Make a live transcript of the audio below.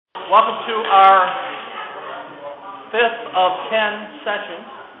Welcome to our fifth of 10 sessions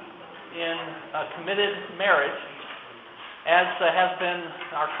in committed marriage. As has been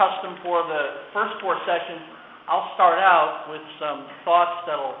our custom for the first four sessions, I'll start out with some thoughts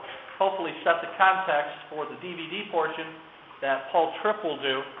that'll hopefully set the context for the DVD portion that Paul Tripp will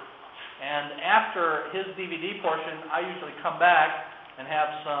do. And after his DVD portion, I usually come back and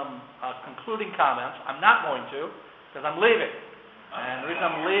have some concluding comments. I'm not going to, because I'm leaving. And the reason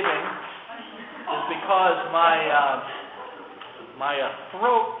I'm leaving is because my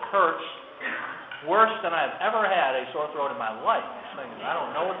throat hurts worse than I've ever had a sore throat in my life. I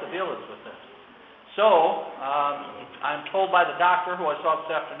don't know what the deal is with this. So, I'm told by the doctor who I saw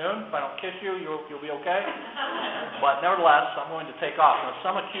this afternoon, if I don't kiss you, you'll be okay. But nevertheless, I'm going to take off. Now,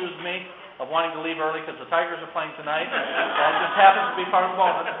 some accuse me of wanting to leave early because the Tigers are playing tonight. That just happens to be part of the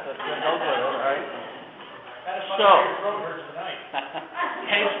moment. That goes with it, all right? So,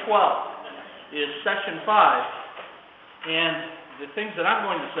 page 12 is section 5, and the things that I'm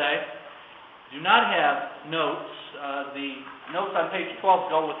going to say do not have notes. The notes on page 12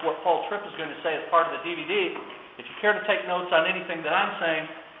 go with what Paul Tripp is going to say as part of the DVD. If you care to take notes on anything that I'm saying,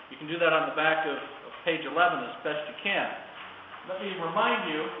 you can do that on the back of page 11 as best you can. Let me remind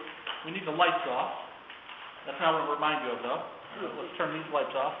you, we need the lights off. That's not what I want to remind you of, though. Let's turn these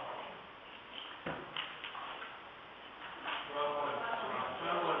lights off.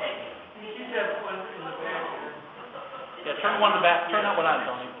 Yeah, turn one in the back. Turn that one on,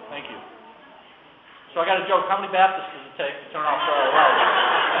 Tony. Thank you. So I got a joke. How many Baptists does it take to turn off the lights?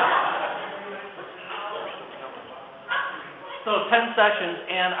 So 10 sessions,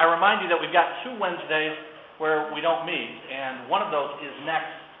 and I remind you that we've got 2 Wednesdays where we don't meet, and one of those is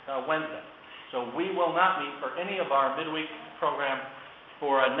next Wednesday. So we will not meet for any of our midweek program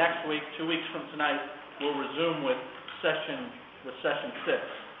for next week. 2 weeks from tonight, we'll resume with session 6.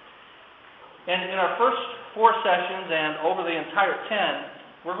 And in our first 4 sessions and over the entire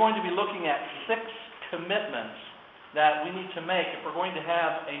 10, we're going to be looking at 6 commitments that we need to make if we're going to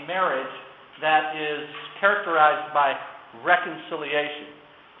have a marriage that is characterized by reconciliation.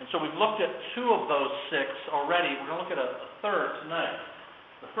 And so we've looked at 2 of those 6 already. We're going to look at a third tonight.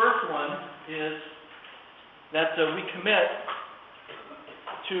 The first one is that we commit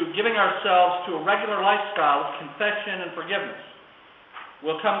to giving ourselves to a regular lifestyle of confession and forgiveness.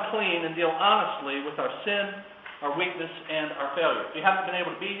 We'll come clean and deal honestly with our sin, our weakness, and our failure. If you haven't been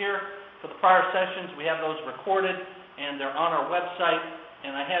able to be here for the prior sessions, we have those recorded, and they're on our website.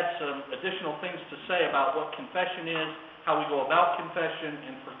 And I had some additional things to say about what confession is, how we go about confession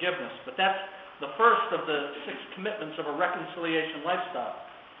and forgiveness. But that's the first of the 6 commitments of a reconciliation lifestyle.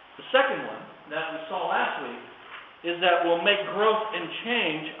 The second one that we saw last week is that we'll make growth and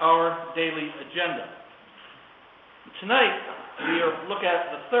change our daily agenda. Tonight, we'll look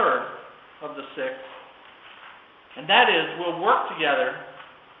at the third of the 6, and that is we'll work together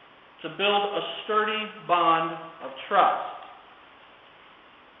to build a sturdy bond of trust.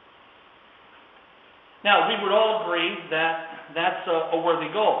 Now, we would all agree that that's a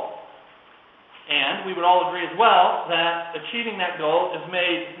worthy goal. And we would all agree as well that achieving that goal is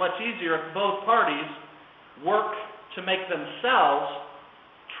made much easier if both parties work to make themselves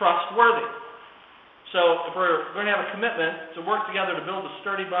trustworthy. So if we're going to have a commitment to work together to build a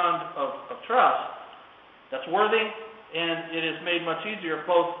sturdy bond of trust, that's worthy, and it is made much easier if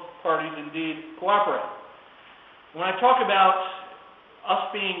both parties indeed cooperate. When I talk about us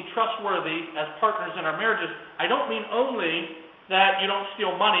being trustworthy as partners in our marriages, I don't mean only that you don't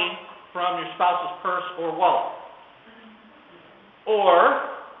steal money from your spouse's purse or wallet, or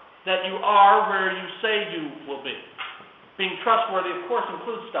that you are where you say you will be. Being trustworthy, of course,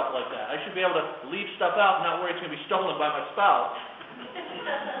 includes stuff like that. I should be able to leave stuff out and not worry it's going to be stolen by my spouse.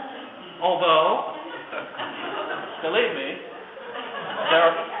 Although, believe me,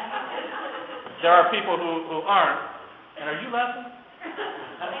 there are people who aren't. And are you laughing?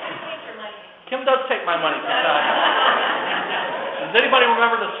 Kim does take my money sometimes. Does anybody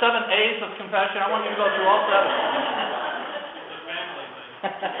remember the 7 A's of confession? I want you to go through all 7.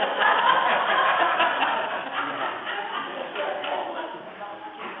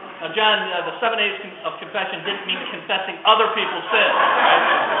 Now, John, the 7 A's of confession didn't mean confessing other people's sins, right?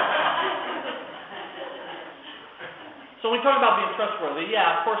 So when we talk about being trustworthy,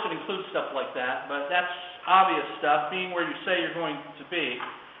 yeah, of course it includes stuff like that, but that's obvious stuff, being where you say you're going to be.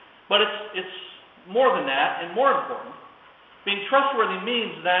 But it's more than that, and more important. Being trustworthy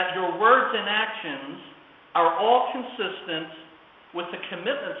means that your words and actions are all consistent with the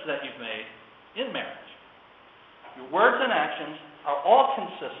commitments that you've made in marriage. Your words and actions are all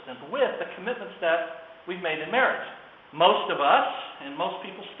consistent with the commitments that we've made in marriage. Most of us, and most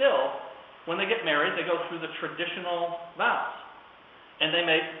people still, when they get married, they go through the traditional vows. And they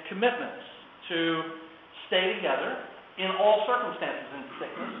make commitments to stay together in all circumstances, in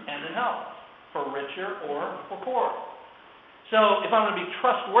sickness and in health, for richer or for poorer. So if I'm going to be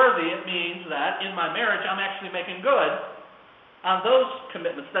trustworthy, it means that in my marriage I'm actually making good on those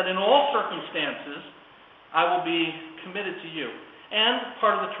commitments, that in all circumstances I will be committed to you. And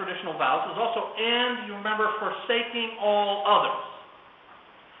part of the traditional vows is also, and you remember, forsaking all others.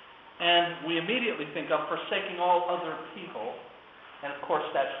 And we immediately think of forsaking all other people, and of course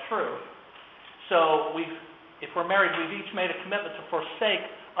that's true. So if we're married, we've each made a commitment to forsake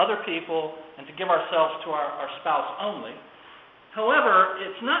other people and to give ourselves to our spouse only. However,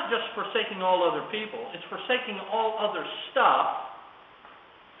 it's not just forsaking all other people, it's forsaking all other stuff,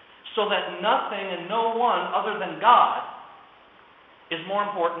 so that nothing and no one other than God is more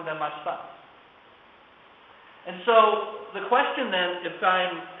important than my spouse. And so the question then, if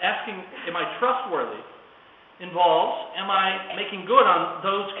I'm asking, am I trustworthy, involves, am I making good on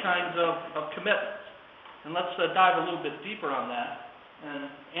those kinds of commitments? And let's dive a little bit deeper on that and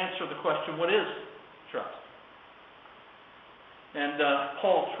answer the question, what is trust? And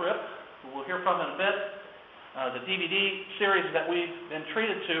Paul Tripp, who we'll hear from in a bit, the DVD series that we've been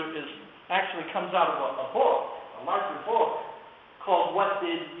treated to actually comes out of a book, a larger book, called What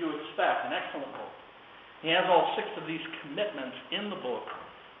Did You Expect? An excellent book. He has all 6 of these commitments in the book,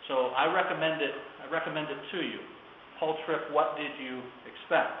 so I recommend it to you. Paul Tripp, What Did You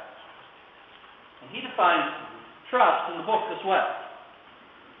Expect? And he defines trust in the book this way.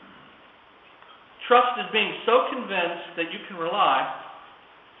 Trust is being so convinced that you can rely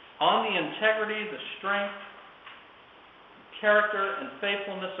on the integrity, the strength, character, and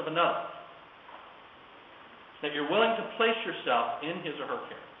faithfulness of another, that you're willing to place yourself in his or her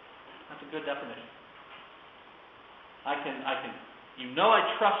care. That's a good definition. I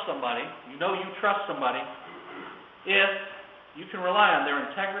trust somebody, you trust somebody if you can rely on their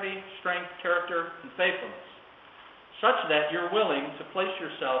integrity, strength, character, and faithfulness, such that you're willing to place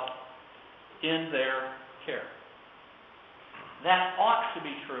yourself in their care. That ought to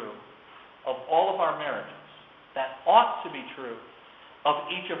be true of all of our marriages. That ought to be true of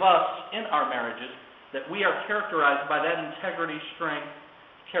each of us in our marriages, that we are characterized by that integrity, strength,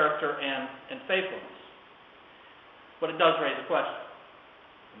 character, and faithfulness. But it does raise a question.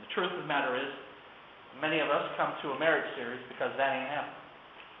 And the truth of the matter is, many of us come to a marriage series because that ain't happening.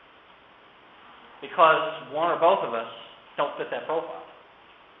 Because one or both of us don't fit that profile.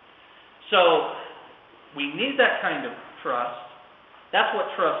 So, we need that kind of trust. That's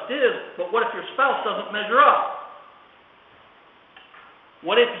what trust is, but what if your spouse doesn't measure up?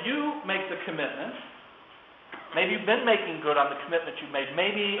 What if you make the commitment? Maybe you've been making good on the commitment you've made.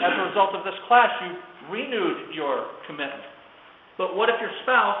 Maybe as a result of this class you renewed your commitment. But what if your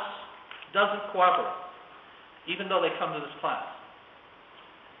spouse doesn't cooperate, even though they come to this class?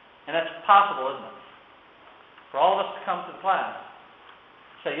 And that's possible, isn't it? For all of us to come to the class,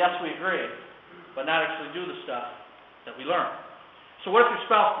 say, yes, we agree, but not actually do the stuff that we learn. So what if your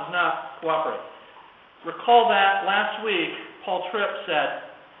spouse does not cooperate? Recall that last week, Paul Tripp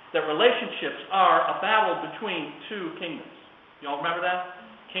said that relationships are a battle between 2 kingdoms. You all remember that?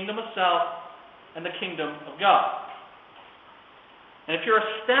 Kingdom of self and the kingdom of God. And if you're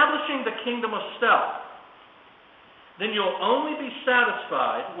establishing the kingdom of self, then you'll only be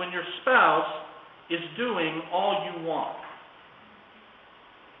satisfied when your spouse is doing all you want.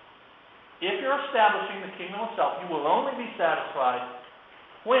 If you're establishing the kingdom of self, you will only be satisfied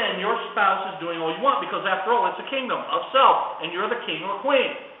when your spouse is doing all you want, because after all, it's a kingdom of self, and you're the king or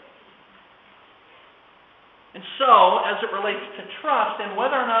queen. And so, as it relates to trust and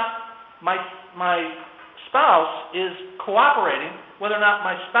whether or not my spouse is cooperating, whether or not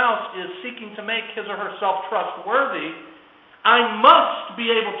my spouse is seeking to make his or herself trustworthy, I must be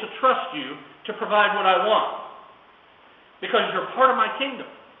able to trust you to provide what I want, because you're part of my kingdom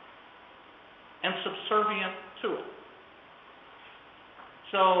and subservient to it.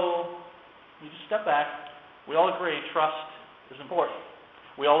 So, we just step back. We all agree trust is important.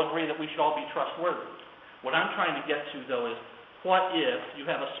 We all agree that we should all be trustworthy. What I'm trying to get to, though, is what if you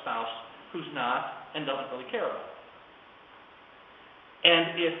have a spouse who's not and doesn't really care about it?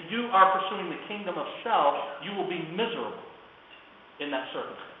 And if you are pursuing the kingdom of self, you will be miserable in that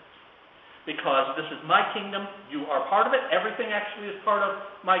circumstance. Because this is my kingdom, you are part of it, everything actually is part of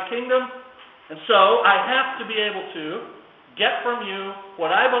my kingdom, and so I have to be able to get from you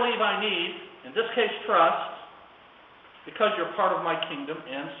what I believe I need, in this case trust, because you're part of my kingdom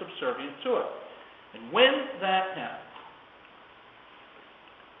and subservient to it. And when that happens,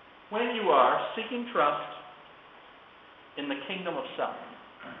 when you are seeking trust in the kingdom of self,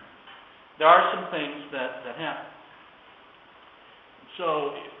 there are some things that happen.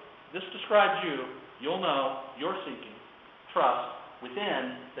 So if this describes you, you'll know you're seeking trust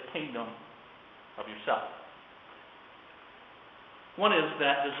within the kingdom of yourself. One is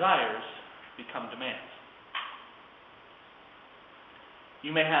that desires become demands.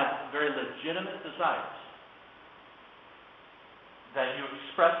 You may have very legitimate desires that you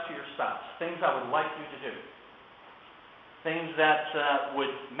express to your spouse, things I would like you to do, things that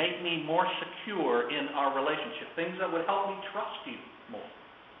would make me more secure in our relationship, things that would help me trust you more.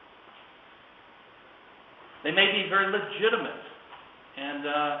 They may be very legitimate and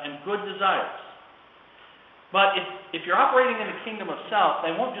good desires. But if you're operating in the kingdom of self,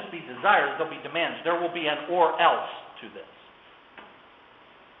 they won't just be desires, they'll be demands. There will be an or else to this.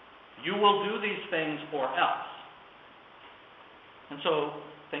 You will do these things or else. And so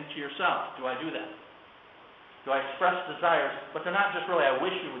think to yourself, do I do that? Do I express desires, but they're not just really, I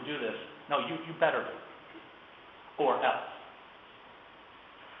wish you would do this. No, you better do. Or else.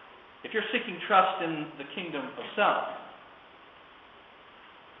 If you're seeking trust in the kingdom of self,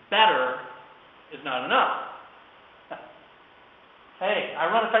 better is not enough. Hey, I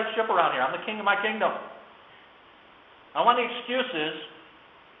run a tight ship around here. I'm the king of my kingdom. I want the excuses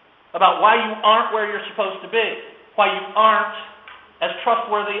about why you aren't where you're supposed to be, why you aren't as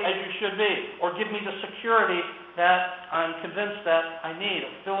trustworthy as you should be, or give me the security that I'm convinced that I need,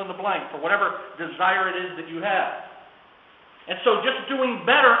 or fill in the blank for whatever desire it is that you have. And so just doing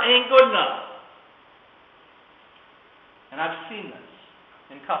better ain't good enough. And I've seen this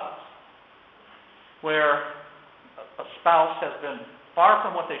in couples where a spouse has been far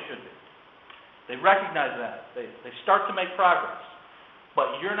from what they should be. They recognize that. They start to make progress.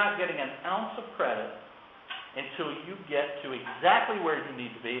 But you're not getting an ounce of credit until you get to exactly where you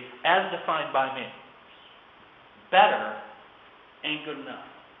need to be as defined by me. Better ain't good enough.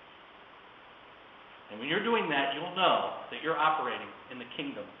 And when you're doing that, you'll know that you're operating in the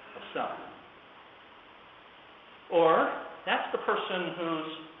kingdom of self. Or that's the person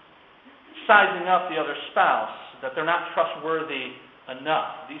who's sizing up the other spouse, that they're not trustworthy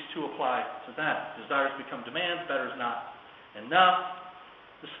enough. These two apply to that. Desires become demands, better is not enough.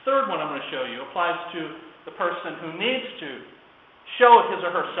 This third one I'm going to show you applies to the person who needs to show his or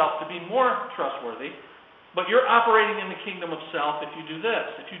herself to be more trustworthy, but you're operating in the kingdom of self if you do this,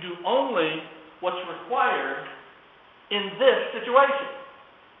 if you do only what's required in this situation.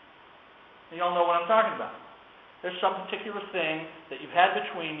 You all know what I'm talking about. There's some particular thing that you've had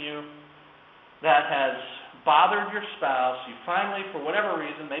between you that has bothered your spouse. You finally, for whatever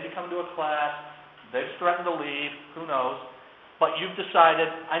reason, maybe come to a class, they've threatened to leave, who knows, but you've decided,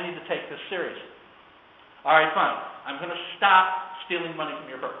 I need to take this seriously. All right, fine. I'm going to stop stealing money from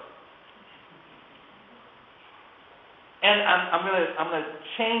your purse. And I'm going to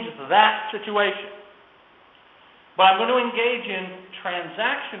change that situation. But I'm going to engage in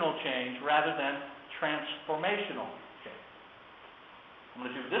transactional change rather than transformational change. I'm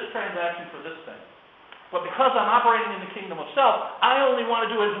going to do this transaction for this thing. But because I'm operating in the kingdom of self, I only want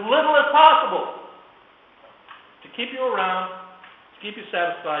to do as little as possible to keep you around, to keep you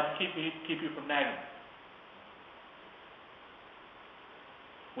satisfied, to keep you from nagging.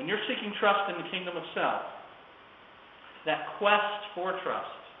 When you're seeking trust in the kingdom of self, that quest for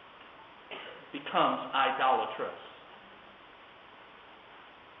trust becomes idolatrous.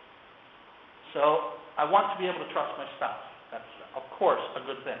 So, I want to be able to trust my spouse. That's, of course, a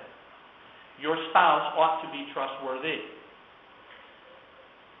good thing. Your spouse ought to be trustworthy.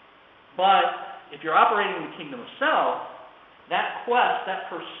 But if you're operating in the kingdom of self, that quest, that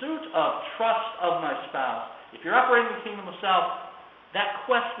pursuit of trust of my spouse, if you're operating in the kingdom of self, that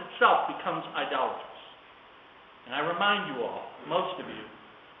quest itself becomes idolatrous. And I remind you all, most of you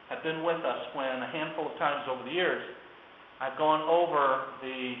have been with us when a handful of times over the years, I've gone over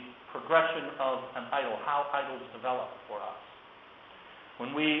the progression of an idol, how idols develop for us.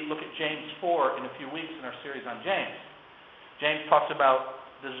 When we look at James 4 in a few weeks in our series on James, James talks about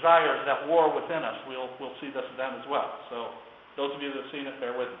desires that war within us. We'll see this then as well. So those of you that have seen it,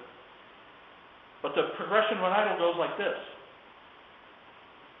 bear with me. But the progression of an idol goes like this.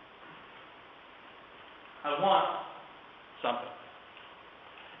 I want something.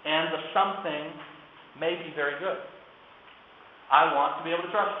 And the something may be very good. I want to be able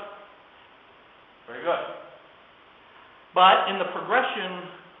to trust you. Very good. But in the progression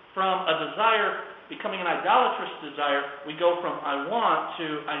from a desire becoming an idolatrous desire, we go from I want to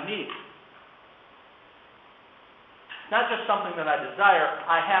I need. Not just something that I desire,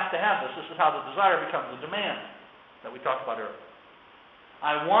 I have to have this. This is how the desire becomes a demand that we talked about earlier.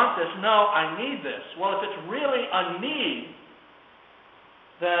 I want this. No, I need this. Well, if it's really a need,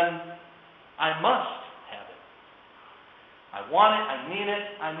 then I must have it. I want it, I need it,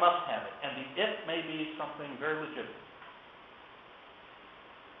 I must have it. And the it may be something very legitimate.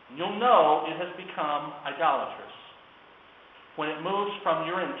 You'll know it has become idolatrous when it moves from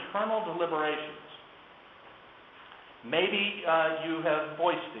your internal deliberations. Maybe you have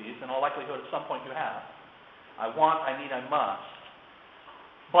voiced these, in all likelihood at some point you have. I want, I need, I must.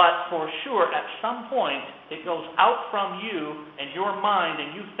 But for sure, at some point, it goes out from you and your mind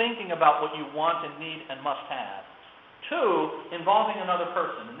and you thinking about what you want and need and must have, to involving another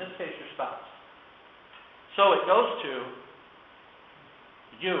person, in this case your spouse. So it goes to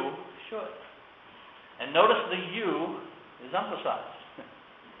you should. And notice the you is emphasized.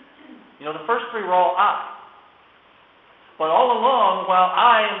 The first three are all I. But all along, while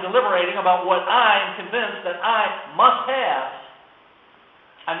I am deliberating about what I am convinced that I must have,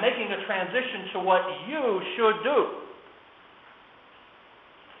 I'm making a transition to what you should do.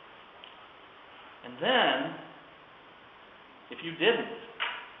 And then, if you didn't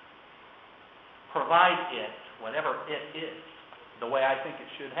provide it, whatever it is, the way I think it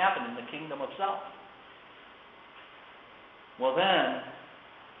should happen in the kingdom of self, well then,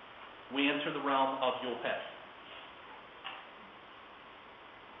 we enter the realm of you'll pay.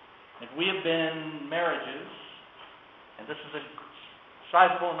 If we have been marriages, and this is a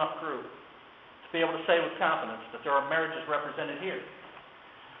sizable enough group to be able to say with confidence that there are marriages represented here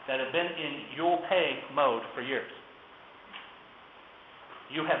that have been in you'll pay mode for years.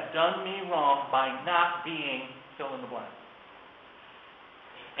 You have done me wrong by not being fill in the blank.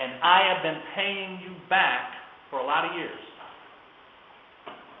 And I have been paying you back for a lot of years.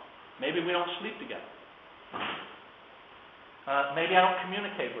 Maybe we don't sleep together. Maybe I don't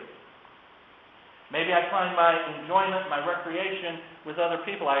communicate with you. Maybe I find my enjoyment, my recreation with other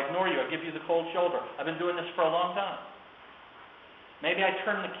people. I ignore you. I give you the cold shoulder. I've been doing this for a long time. Maybe I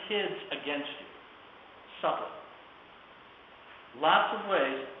turn the kids against you. Subtly. Lots of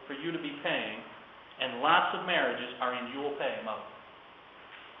ways for you to be paying, and lots of marriages are in you'll pay mode.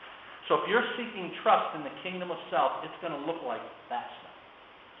 So if you're seeking trust in the kingdom of self, it's going to look like that stuff.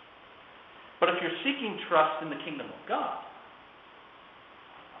 But if you're seeking trust in the kingdom of God,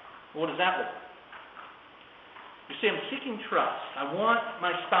 what does that look like? You see, I'm seeking trust. I want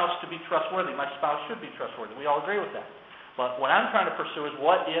my spouse to be trustworthy. My spouse should be trustworthy. We all agree with that. But what I'm trying to pursue is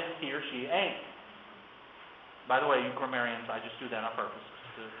what if he or she ain't? By the way, you grammarians, I just do that on purpose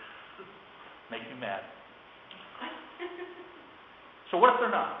to make you mad. So what if they're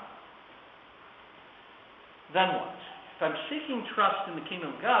not? Then what? If I'm seeking trust in the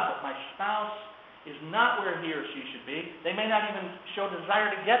kingdom of God, but my spouse is not where he or she should be, they may not even show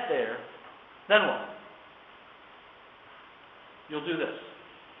desire to get there, then what? You'll do this.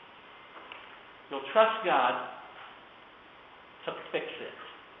 You'll trust God to fix it.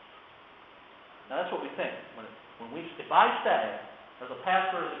 Now that's what we think. If I say, as a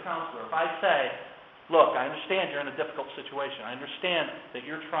pastor, as a counselor, if I say, look, I understand you're in a difficult situation. I understand that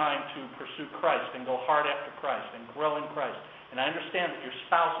you're trying to pursue Christ and go hard after Christ and grow in Christ. And I understand that your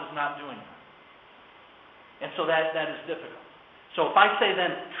spouse is not doing that. And so that is difficult. So if I say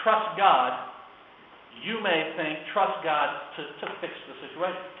then, trust God, you may think, trust God to fix the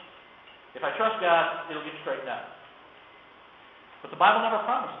situation. If I trust God, it'll get straightened out. But the Bible never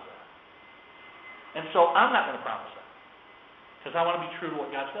promises that. And so I'm not going to promise that. Because I want to be true to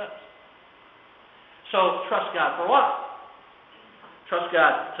what God says. So trust God for what? Trust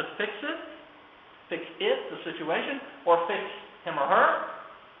God to fix it, the situation, or fix him or her?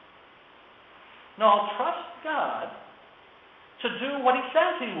 No, trust God to do what he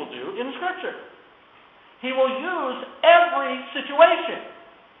says he will do in Scripture. He will use every situation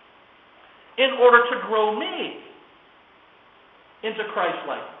in order to grow me into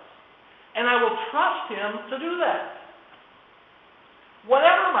Christ-likeness. And I will trust him to do that.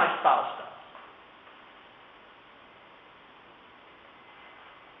 Whatever my spouse does.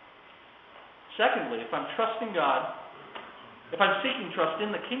 Secondly, if I'm trusting God, if I'm seeking trust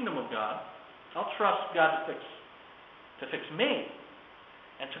in the kingdom of God, I'll trust God to fix me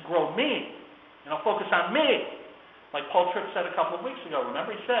and to grow me. And I'll focus on me. Like Paul Tripp said a couple of weeks ago.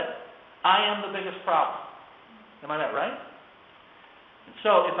 Remember, he said, I am the biggest problem. Am I that right? And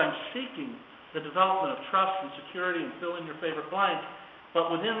so, if I'm seeking the development of trust and security and fill in your favorite blank,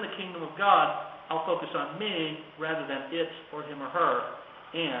 but within the kingdom of God, I'll focus on me rather than it or him or her,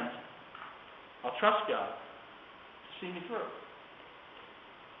 and I'll trust God to see me through.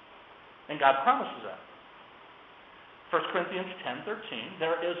 And God promises that. 1 Corinthians 10:13,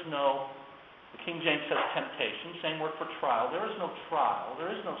 there is no The King James says temptation, same word for trial. There is no trial,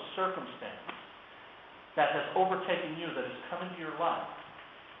 there is no circumstance that has overtaken you, that has come into your life,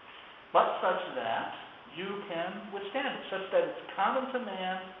 but such that you can withstand it, such that it's common to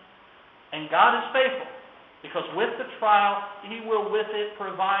man, and God is faithful, because with the trial, He will with it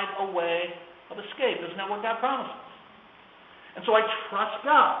provide a way of escape. Isn't that what God promises? And so I trust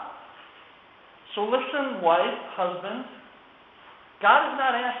God. So listen, wife, husband, God is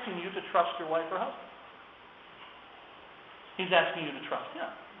not asking you to trust your wife or husband. He's asking you to trust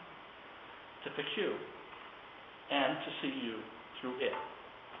Him, to fix you, and to see you through it.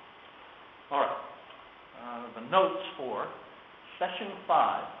 All right. The notes for Session 5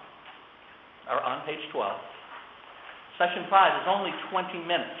 are on page 12. Session 5 is only 20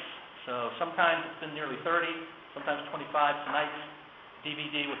 minutes. So sometimes it's been nearly 30, sometimes 25. Tonight's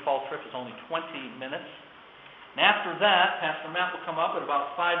DVD with Fall Trip is only 20 minutes. And after that, Pastor Matt will come up at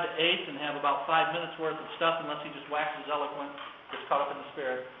about 5 to 8 and have about 5 minutes worth of stuff, unless he just waxes eloquent, gets caught up in the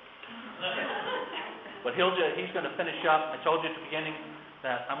Spirit. But he's going to finish up. I told you at the beginning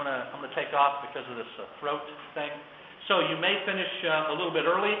that I'm going to take off because of this throat thing. So you may finish a little bit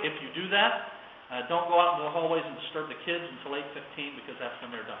early. If you do that, don't go out into the hallways and disturb the kids until 8:15, because that's when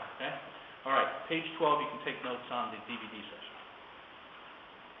they're done. Okay? All right. Page 12. You can take notes on the DVD session.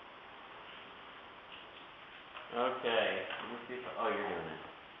 Okay. Let me see if you're doing it.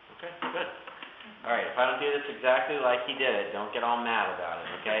 Okay. Good. All right. If I don't do this exactly like he did it, don't get all mad about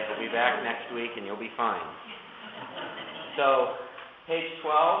it. Okay? We'll be back next week and you'll be fine. So, page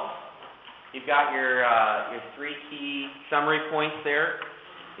 12, you've got your 3 key summary points there.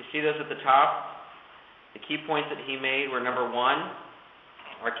 You see those at the top? The key points that he made were, number 1,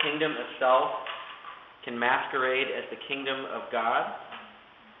 our kingdom of self can masquerade as the kingdom of God.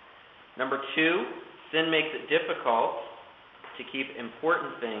 Number 2, sin makes it difficult to keep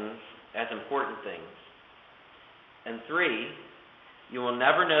important things as important things. And 3, you will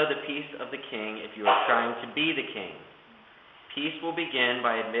never know the peace of the king if you are trying to be the king. Peace will begin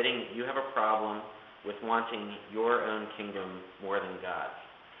by admitting that you have a problem with wanting your own kingdom more than God's.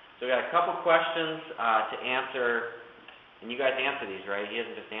 So we've got a couple questions to answer, and you guys answer these, right? He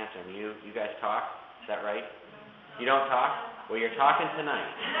doesn't just answer them. You guys talk? Is that right? You don't talk? Well, you're talking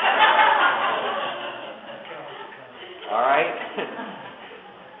tonight. All right?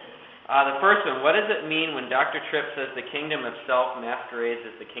 The first one, what does it mean when Dr. Tripp says the kingdom of self masquerades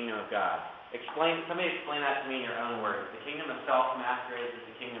as the kingdom of God? Somebody explain that to me in your own words. The kingdom of self masquerades as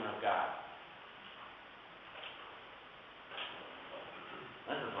the kingdom of God.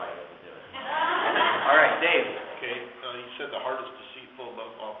 This is why you have to do it. All right, Dave. Okay, you said the heart is deceitful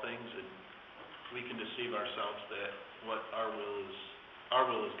above all things, and we can deceive ourselves that what our will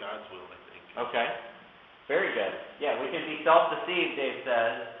is God's will, I think. Okay, very good. Yeah, we can be self-deceived, Dave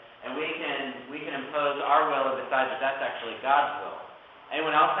says, and we can impose our will and decide that that's actually God's will.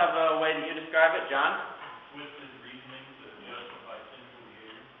 Anyone else have a way that you describe it, John? Twisted reasoning to justify sinful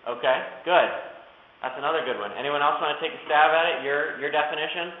behavior. Okay, good. That's another good one. Anyone else want to take a stab at it? Your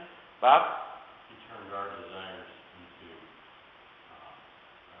definition, Bob? He turned our desires into,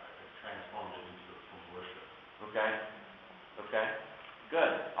 transformed it into from worship. Okay.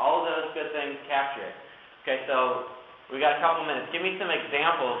 Good. All of those good things capture it. Okay, so we got a couple minutes. Give me some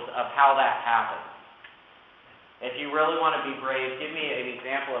examples of how that happens. If you really want to be brave, give me an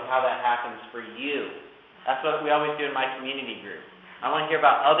example of how that happens for you. That's what we always do in my community group. I want to hear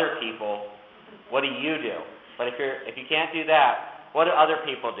about other people. What do you do? But if you can't do that, what do other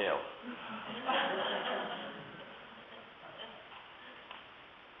people do?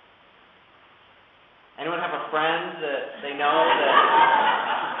 Anyone have a friend that they know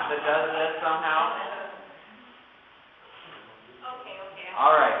that does this somehow? Okay.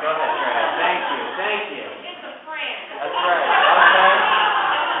 All right, go ahead, Trey. Thank you. It's a friend. That's right. Okay.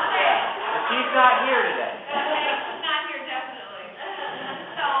 Yeah. But she's not here today. She's not here, definitely.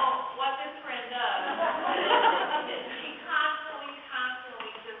 So, what this friend does is she constantly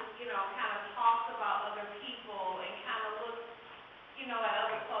just, kind of talks about other people and kind of looks, at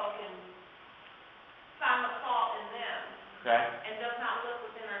other folk and find the fault in them. Okay. And does not look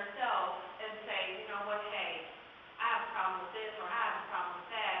within herself and say, you know what, hey, I have a problem with this, or I have a problem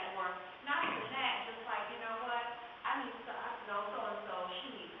with that, or not even that, just like, you know what, I know so-and-so, she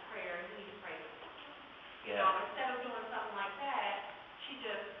needs prayer, he needs prayer. Instead of doing something like that, she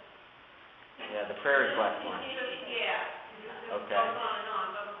just... Yeah, the prayer request one. Just Okay. goes on and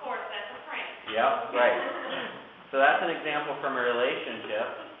on, but of course, that's a friend. Yep, right. So that's an example from a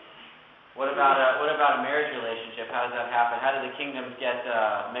relationship. What about a marriage relationship? How does that happen? How do the kingdoms get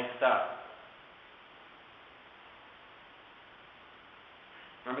mixed up?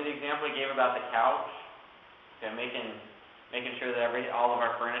 Remember the example we gave about the couch? Okay, making sure that all of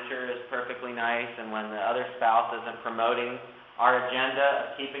our furniture is perfectly nice, and when the other spouse isn't promoting our agenda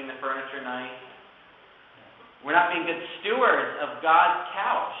of keeping the furniture nice, we're not being good stewards of God's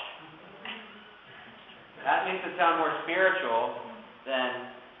couch. That makes it sound more spiritual than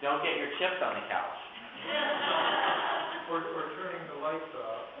don't get your chips on the couch. Or turning the lights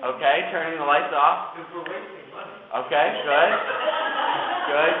off. Okay, turning the lights off. Because we're wasting money. Okay, good.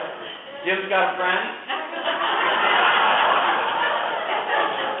 Good. Jim's got a friend.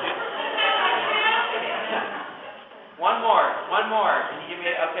 One more. Can you give me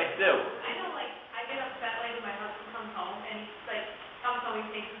okay, Sue? I know, like, I get upset, like, when my husband comes home and, like, comes home, he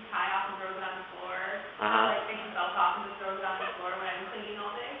takes his tie off and throws it on the floor. Or, like, takes his belt off and just throws it on the floor when I'm cleaning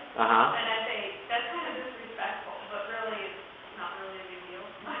all day. And I say, that's kind of disrespectful, but really, it's not really a big deal.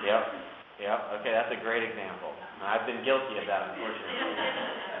 Yep. Okay, that's a great example. I've been guilty of that, unfortunately.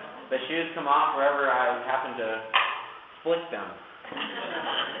 The shoes come off wherever I happen to flick them.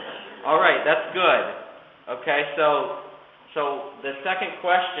 All right, that's good. Okay, so the second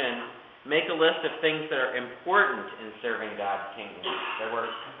question, make a list of things that are important in serving God's kingdom. That we're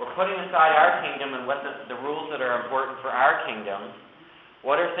putting aside our kingdom and what the rules that are important for our kingdom.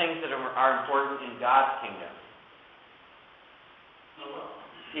 What are things that are important in God's kingdom?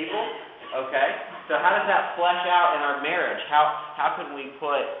 People? Okay. So how does that flesh out in our marriage? How can we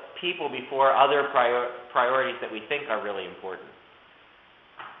put people before other priorities that we think are really important?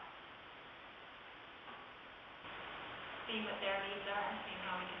 Seeing what their needs are and seeing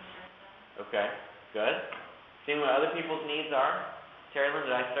how we can serve them. Okay, good. Seeing what other people's needs are. Terry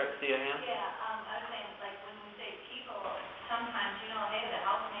Lynn, did I see a hand? Yeah, I was saying, like, when we say people, sometimes, hey, the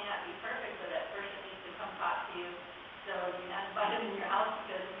house may not be perfect, but that person needs to come talk to you. So you're not invited in your house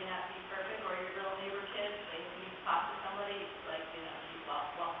because it may not be perfect, or your little neighbor kids, they need to talk to somebody, like, you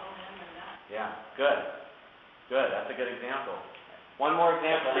welcome them or not. Yeah, good. Good, that's a good example. One more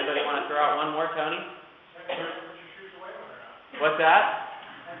example. Anybody want to throw out one more, Tony? What's that?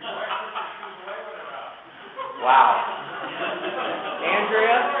 Wow.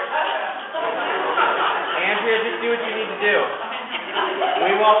 Andrea, just do what you need to do.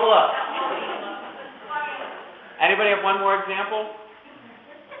 We won't look. Anybody have one more example?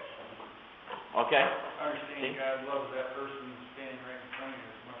 Okay. Understanding God loves that person standing right in front of you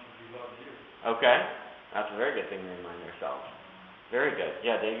as much as he loves you. Okay. That's a very good thing to remind ourselves. Very good.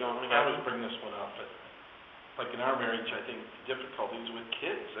 Yeah, Dave, you want to go? I was bringing this one up, but like in our marriage, I think the difficulty is with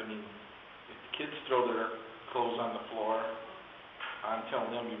kids. I mean, if the kids throw their clothes on the floor, I'm telling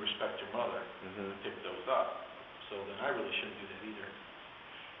them you respect your mother, pick those up. So then I really shouldn't do that either.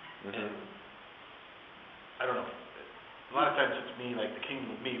 And I don't know. A lot of times it's me, like the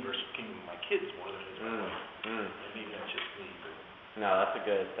kingdom of me versus the kingdom of my kids more than it is my wife. And maybe that's just me. But No, that's a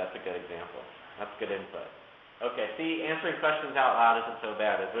good example. That's good input. Okay, see, answering questions out loud isn't so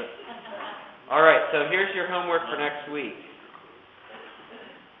bad, is it? All right, so here's your homework for next week.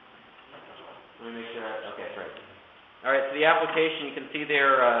 Let me make sure. Okay, that's right. All right, so the application, you can see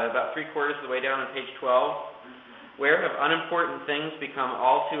there about 3/4 of the way down on page 12. Where have unimportant things become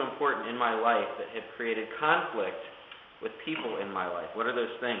all too important in my life that have created conflict with people in my life? What are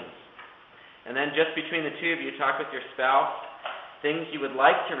those things? And then just between the two of you, talk with your spouse, things you would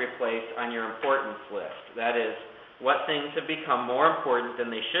like to replace on your importance list. That is, what things have become more important than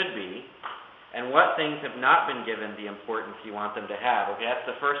they should be, and what things have not been given the importance you want them to have. Okay, that's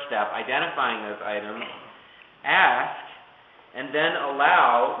the first step, identifying those items. Ask, and then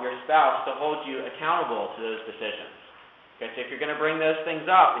allow your spouse to hold you accountable to those decisions. Okay, so if you're going to bring those things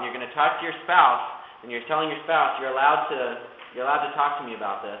up and you're going to talk to your spouse, and you're telling your spouse, you're allowed to talk to me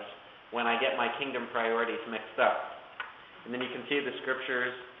about this when I get my kingdom priorities mixed up. And then you can see the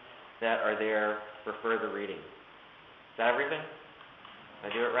scriptures that are there for further reading. Is that everything?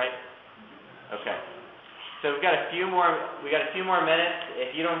 Did I do it right? Okay. So we've got a few more minutes.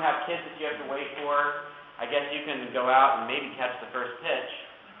 If you don't have kids that you have to wait for, I guess you can go out and maybe catch the first pitch.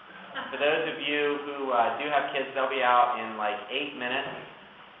 For those of you who do have kids, they'll be out in like 8 minutes.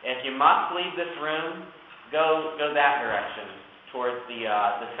 If you must leave this room, go that direction towards the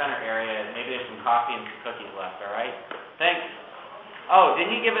center area. Maybe there's some coffee and some cookies left. All right. Thanks. Oh, did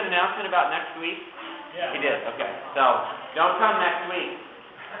he give an announcement about next week? Yeah. He did. Okay. So don't come next week.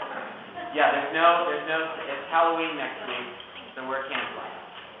 Yeah, there's no. It's Halloween next week, so we're canceling.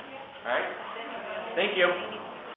 All right. Thank you.